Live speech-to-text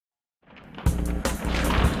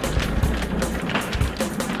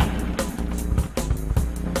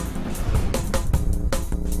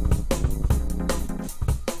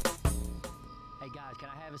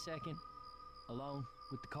alone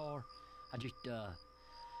with the car. I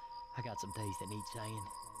got some things that need saying.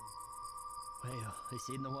 Well, this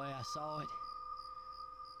isn't the way I saw it,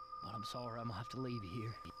 but I'm sorry I'm gonna have to leave you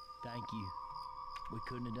here. Thank you. We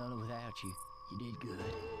couldn't have done it without you. You did good.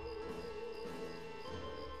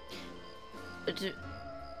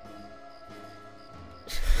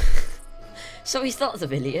 So we start the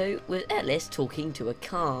video with Ellis talking to a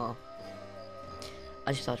car.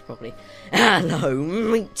 I should start properly. Hello,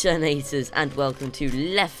 Meechanators, and welcome to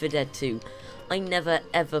Left 4 Dead 2. I never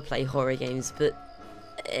ever play horror games, but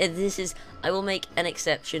I will make an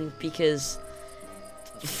exception because,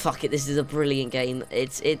 fuck it, this is a brilliant game.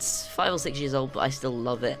 It's 5 or 6 years old, but I still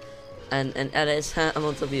love it. And Ellis, I'm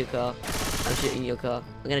on top of your car. I'm shooting your car.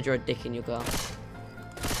 I'm gonna draw a dick in your car.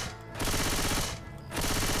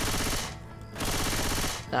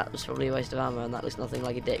 That was probably a waste of ammo, and that looks nothing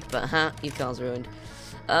like a dick, but your car's ruined.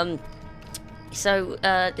 Yeah,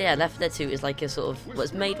 Left 4 Dead 2 is like a sort of, well,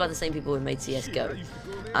 it's made by the same people who made CSGO,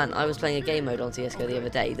 and I was playing a game mode on CSGO the other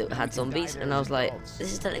day that had zombies, and I was like,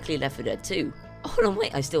 this is technically Left 4 Dead 2. Oh no,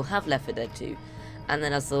 wait, I still have Left 4 Dead 2. And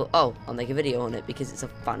then I thought, oh, I'll make a video on it because it's a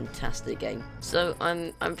fantastic game. So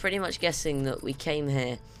I'm pretty much guessing that we came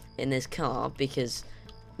here in this car because,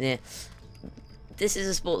 yeah, this is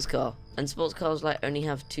a sports car, and sports cars like only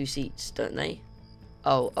have 2 seats, don't they?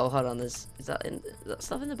 Oh, hold on. Is that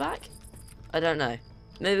stuff in the back? I don't know.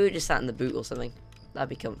 Maybe we just sat in the boot or something. That'd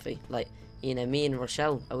be comfy. Like, you know, me and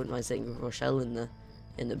Rochelle. I wouldn't mind sitting with Rochelle in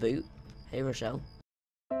the boot. Hey, Rochelle.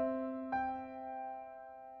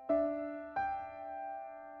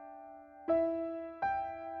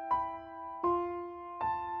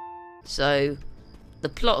 So, the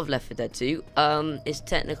plot of Left 4 Dead 2 is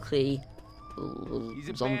technically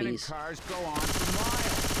zombies. Cars go on for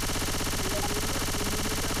miles.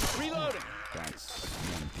 Reloading. That's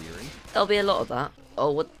one theory. There'll be a lot of that.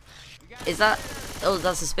 Oh, what is that? Oh,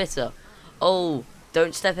 that's a spitter. Oh,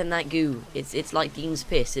 don't step in that goo. It's like Dean's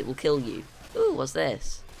piss. It will kill you. Ooh, what's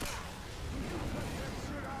this?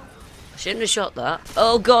 I shouldn't have shot that.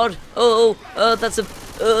 Oh God. Oh, that's a.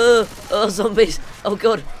 Oh, zombies. Oh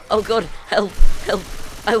God. Oh God. Help. Help.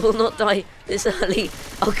 I will not die this early.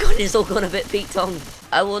 Oh God, it's all gone a bit peaked on.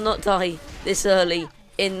 I will not die this early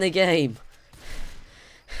in the game.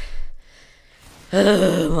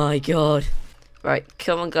 Oh my God. Right,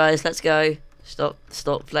 come on guys, let's go.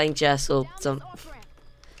 Stop playing chess or some.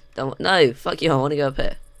 No, fuck you, I want to go up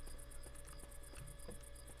here.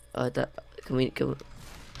 Can we.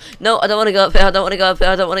 No, I don't want to go up here, I don't want to go up here,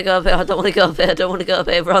 I don't want to go up here, I don't want to go up here, I don't want to go up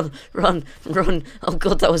here. Run. Oh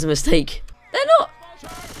God, that was a mistake. They're not.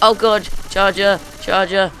 Oh God, charger.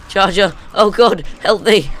 Oh God, help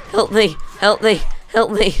me.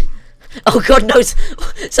 Oh God, no,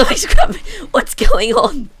 somebody's grabbed me. What's going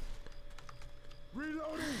on?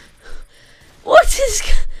 What is...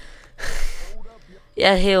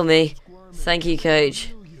 Yeah, heal me. Thank you,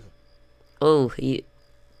 coach. Oh,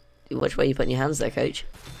 which way are you putting your hands there, coach?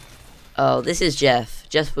 Oh, this is Jeff.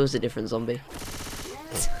 Jeff was a different zombie.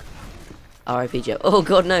 R.I.P. Jeff. Oh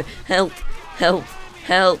God, no. Help.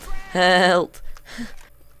 Wait,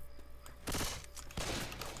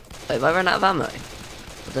 have I run out of ammo?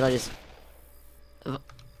 Or did I just...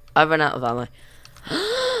 I've run out of ammo.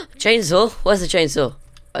 Chainsaw? Where's the chainsaw?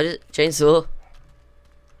 Chainsaw.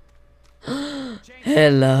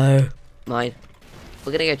 Hello. Mine.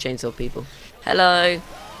 We're gonna go chainsaw people. Hello.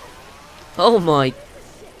 Oh my.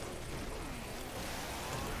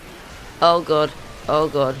 Oh God.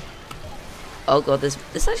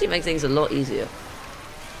 This actually makes things a lot easier.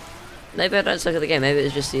 Maybe I don't suck at the game. Maybe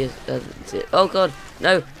it's just the. Oh God,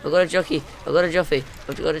 no! I've got a jockey. I've got a jockey.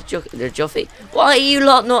 Why are you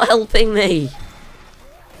lot not helping me?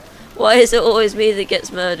 Why is it always me that gets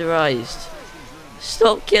murderized?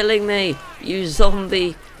 Stop killing me, you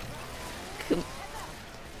zombie!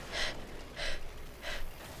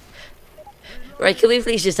 Right, can we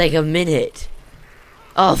please just take a minute?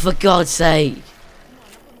 Oh, for God's sake!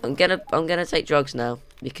 I'm gonna take drugs now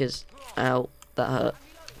because, ow, that hurt.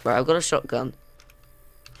 Right, I've got a shotgun.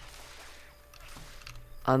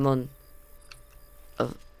 I'm on.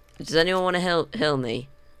 Does anyone want to heal me?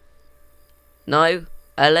 No,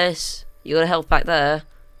 Ellis, you got to help back there.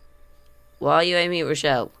 Why are you aiming at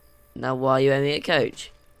Rochelle? Now, why are you aiming at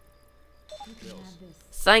Coach?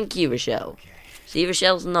 Thank you, Rochelle. See,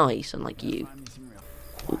 Rochelle's nice, unlike you.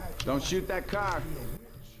 Don't shoot that car.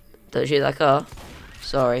 Don't shoot that car.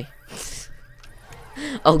 Sorry.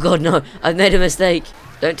 Oh God, no! I've made a mistake.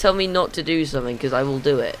 Don't tell me not to do something, because I will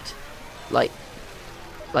do it. Like,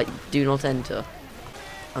 do not enter.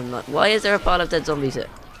 I'm like, why is there a pile of dead zombies here?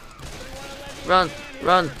 Run!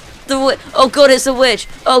 Oh god, it's a witch!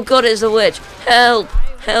 Oh god, it's a witch! Help!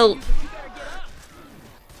 Help!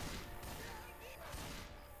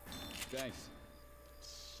 Thanks.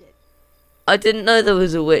 I didn't know there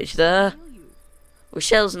was a witch there.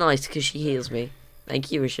 Rochelle's nice because she heals me.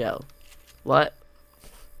 Thank you, Rochelle. What?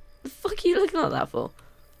 The fuck are you looking like that for?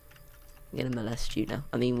 I'm gonna molest you now.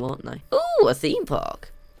 I mean, what? No. Ooh, a theme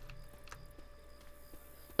park.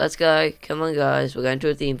 Let's go. Come on, guys. We're going to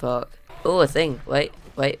a theme park. Oh, a thing. Wait.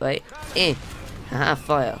 Haha,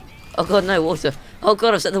 fire. Oh god, no, water. Oh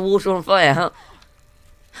god, I've set the water on fire.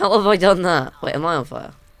 How have I done that? Wait, am I on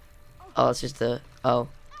fire? Oh, it's just the... Oh.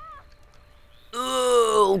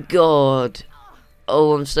 Oh god.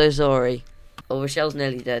 Oh, I'm so sorry. Oh, Rochelle's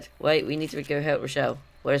nearly dead. Wait, we need to go help Rochelle.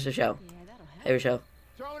 Where's Rochelle? Hey, Rochelle.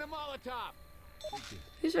 Throwing a Molotov.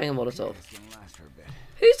 Who's throwing a Molotov?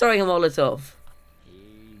 Who's throwing a Molotov? Here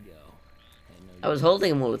you go. I was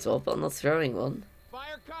holding a Molotov, but I'm not throwing one.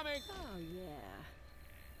 Fire coming.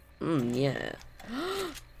 Yeah.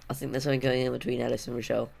 I think there's something going in between Ellis and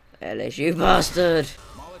Rochelle. Ellis, you bastard!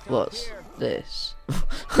 What's this?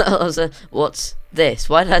 What's this?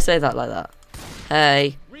 Why did I say that like that?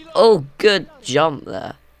 Hey. Oh, good jump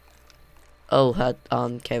there. Oh, her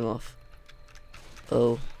arm came off.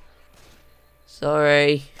 Oh.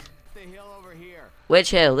 Sorry. The hill over here.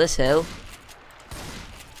 Which hill? This hill?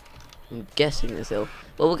 I'm guessing this hill.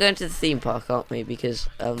 Well, we're going to the theme park, aren't we? Because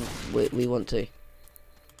we want to.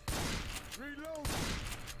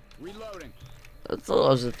 Reloading. I thought I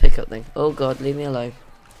was a pickup thing. Oh god, leave me alone.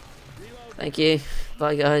 Thank you.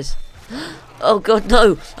 Bye, guys. Oh god,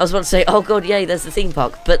 no! I was about to say, oh god, yay, there's the theme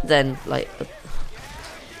park. But then, like,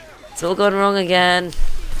 it's all gone wrong again.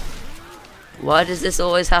 Why does this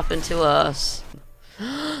always happen to us?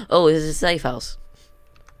 Oh, this is a safe house.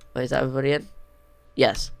 Wait, is that everybody in?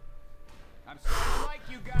 Yes. I'm starting to like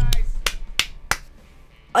you guys.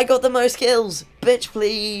 I got the most kills! Bitch,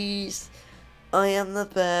 please! I am the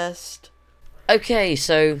best. Okay,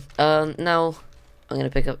 so, now I'm going to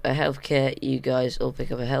pick up a health kit. You guys all pick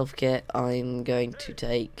up a health kit. I'm going to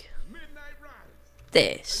take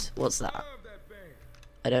this. What's that?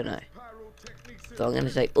 I don't know. So I'm going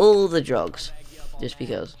to take all the drugs. Just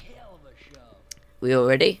because. We all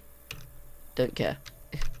ready? Don't care.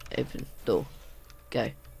 Open door.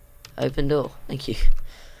 Go. Open door. Thank you.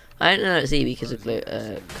 I don't know it's E because of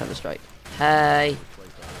Counter-Strike. Hey.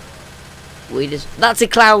 That's a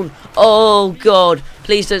clown! Oh god!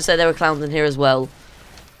 Please don't say there are clowns in here as well.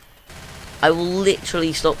 I will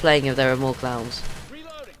literally stop playing if there are more clowns.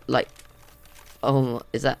 Like, oh,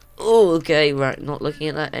 is that... Oh, okay, right, not looking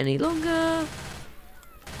at that any longer.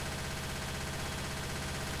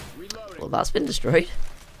 Well, that's been destroyed.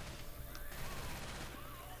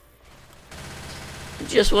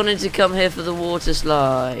 Just wanted to come here for the water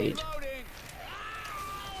slide.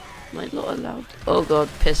 Am I not allowed? Oh god,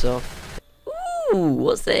 piss off. Ooh,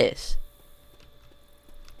 what's this?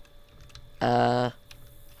 Oh.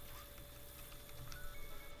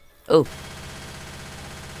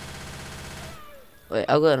 Wait,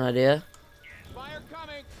 I've got an idea. Fire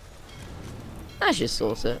coming. Let's just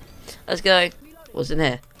sort it. Let's go. What's in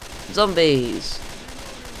here? Zombies.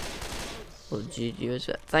 What did you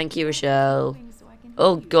do? Thank you, Rochelle.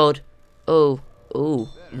 Oh god. Oh. Oh.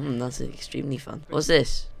 That's extremely fun. What's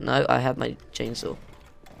this? No, I have my chainsaw.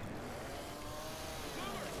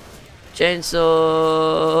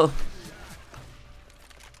 Chainsaw.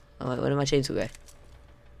 Oh wait, where did my chainsaw go?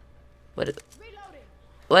 Where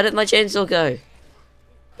did my chainsaw go?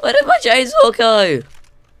 Where did my chainsaw go?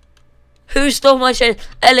 Who stole my chain?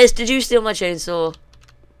 Ellis, did you steal my chainsaw?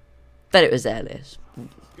 Bet it was Ellis.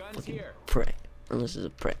 Fucking prick. Unless it's a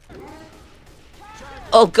prick.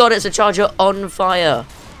 Oh god, it's a charger on fire.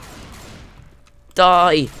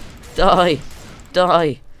 Die. Die.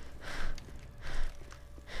 Die.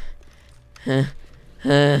 Wait,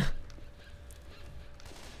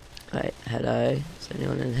 hello? Is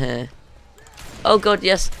anyone in here? Oh god,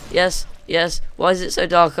 yes, yes, yes. Why is it so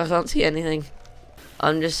dark? I can't see anything.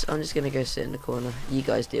 I'm just gonna go sit in the corner. You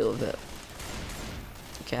guys deal with it.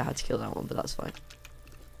 Okay, I had to kill that one, but that's fine.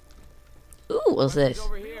 Ooh, what's this?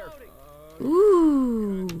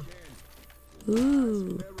 Ooh.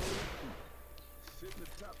 Ooh.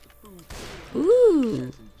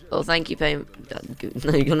 Ooh. Oh, thank you, pain.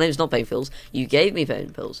 No, your name's not Pain Pills. You gave me Pain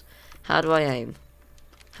Pills. How do I aim?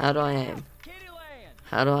 How do I aim?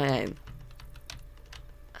 How do I aim?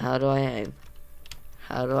 How do I aim?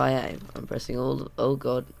 How do I aim? I'm pressing all. Oh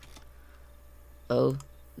god. Oh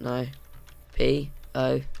no. P.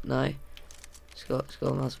 O. No.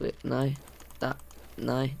 Scroll mouse whip. No. That.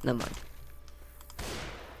 No. Never mind.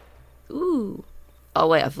 Ooh. Oh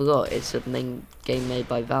wait, I forgot. It's a main game made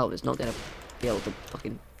by Valve. It's not gonna be able to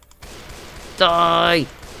fucking die.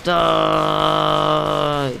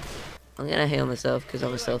 Die. I'm gonna heal myself because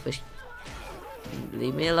I'm a selfish.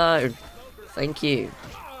 Leave me alone. Thank you.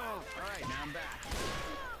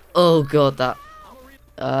 Oh god, that.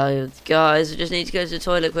 Guys, I just need to go to the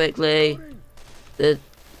toilet quickly.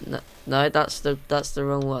 No, that's the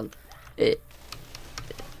wrong one.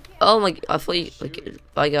 Oh my! I thought you. Okay,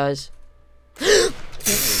 bye, guys.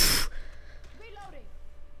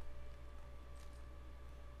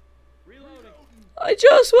 I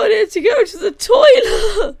just wanted to go to the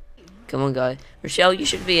toilet. Come on, guy. Rochelle, you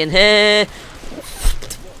should be in here.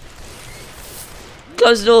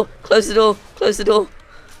 Close the door. Close the door. Close the door.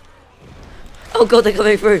 Oh god, they're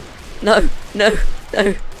coming through. No, no,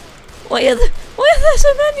 no. Why are there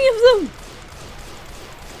so many of them?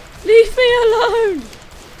 Leave me alone.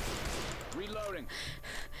 Reloading.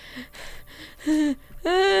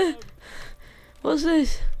 What's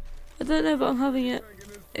this? I don't know, but I'm having it.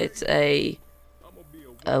 It's a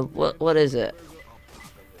what is it?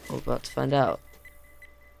 We're about to find out.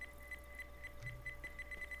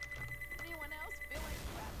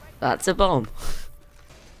 That's a bomb.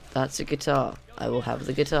 That's a guitar. I will have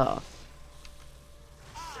the guitar.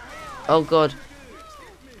 Oh god.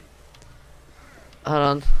 Hold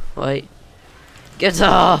on. Wait.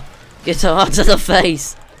 Guitar! Guitar to the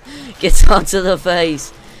face! Guitar to the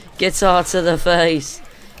face! Guitar to the face!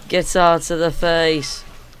 Guitar to the face!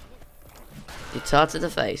 Guitar to the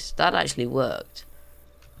face. That actually worked.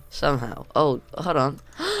 Somehow. Oh, hold on.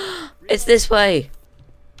 It's this way!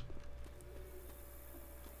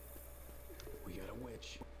 We got a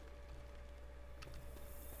witch.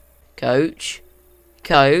 Coach?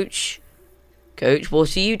 Coach? Coach,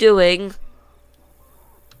 what are you doing?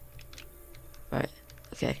 Right,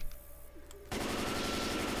 okay.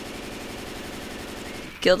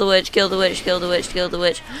 Kill the witch, kill the witch, kill the witch, kill the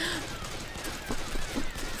witch.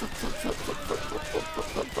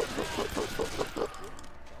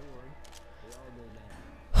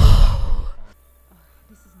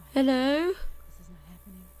 Hello?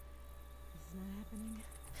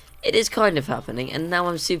 It is kind of happening, and now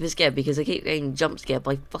I'm super scared because I keep getting jump scared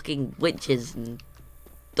by fucking witches and...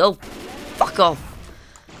 Oh, fuck off!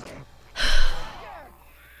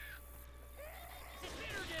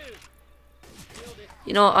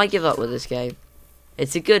 You know what, I give up with this game.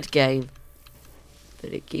 It's a good game,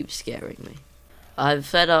 but it keeps scaring me. I'm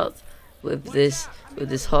fed up with this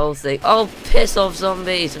whole thing. Oh, piss off,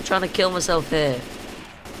 zombies! I'm trying to kill myself here.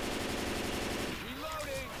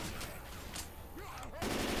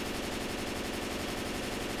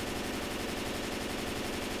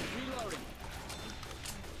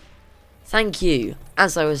 Thank you.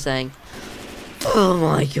 As I was saying. Oh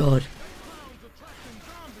my god.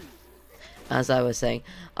 As I was saying,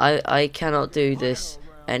 I cannot do this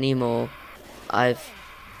anymore. I've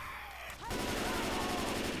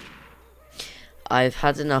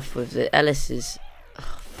had enough with the Ellis's.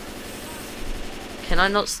 Can I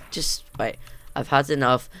not just wait? I've had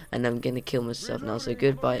enough, and I'm gonna kill myself now. So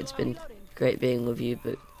goodbye. It's been great being with you,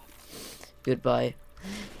 but goodbye.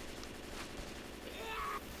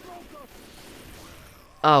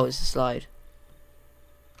 Oh, it's a slide.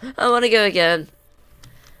 I want to go again.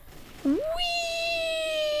 Whee!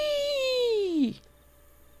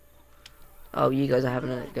 Oh, you guys are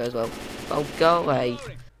having a go as well. Oh, go away.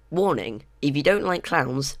 Warning, if you don't like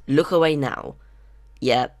clowns, look away now.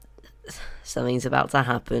 Yep, something's about to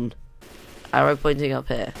happen. Arrow pointing up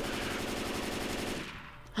here.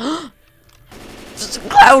 It's a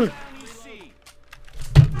clown!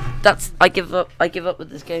 I give up with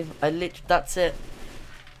this game. That's it.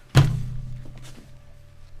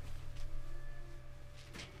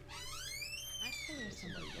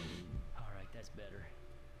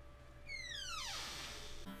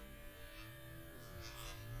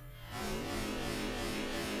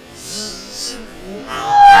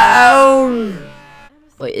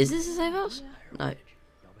 Wait, is this a safe house? No.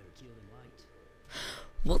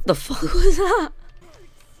 What the fuck was that?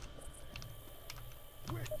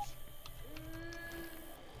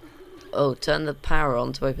 Oh, turn the power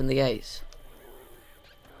on to open the gates.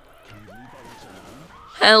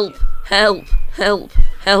 Help! Help! Help!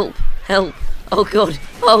 Help! Help! Oh god!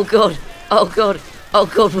 Oh god! Oh god! Oh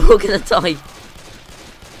god, we're all gonna die!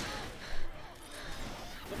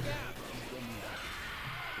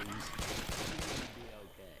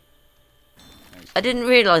 I didn't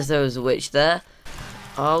realise there was a witch there.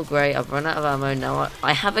 Oh great, I've run out of ammo now.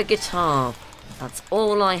 I have a guitar. That's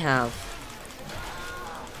all I have.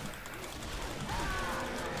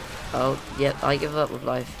 Oh, yep, I give up with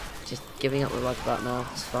life. Just giving up with life about now.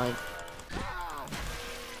 It's fine.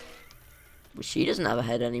 She doesn't have a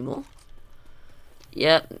head anymore.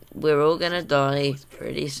 Yep, we're all gonna die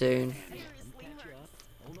pretty soon.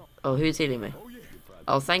 Oh, who's healing me?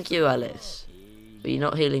 Oh, thank you, Alice. But you're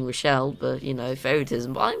not healing Rochelle, but, you know,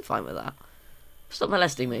 favoritism, but I'm fine with that. Stop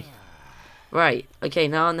molesting me. Right, okay,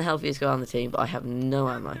 now I'm the healthiest guy on the team, but I have no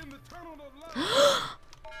ammo.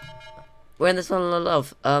 We're in the tunnel of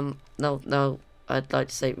love. No, I'd like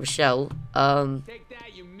to say Rochelle. Take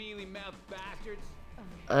that, you mealy-mouthed bastards.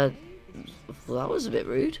 Well, that was a bit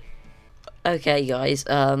rude. Okay, guys,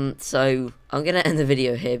 so I'm gonna end the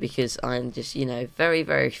video here because I'm just, you know, very,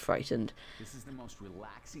 very frightened. This is the most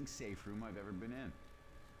relaxing safe room I've ever been in.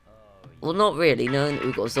 Well, not really, knowing that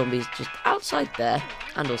we've got zombies just outside there,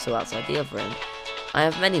 and also outside the other end. I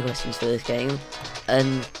have many questions for this game,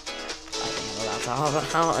 and I think I'm allowed to have a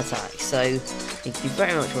heart attack. So, thank you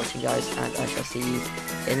very much for watching, guys, and I shall see you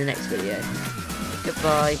in the next video.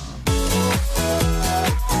 Goodbye.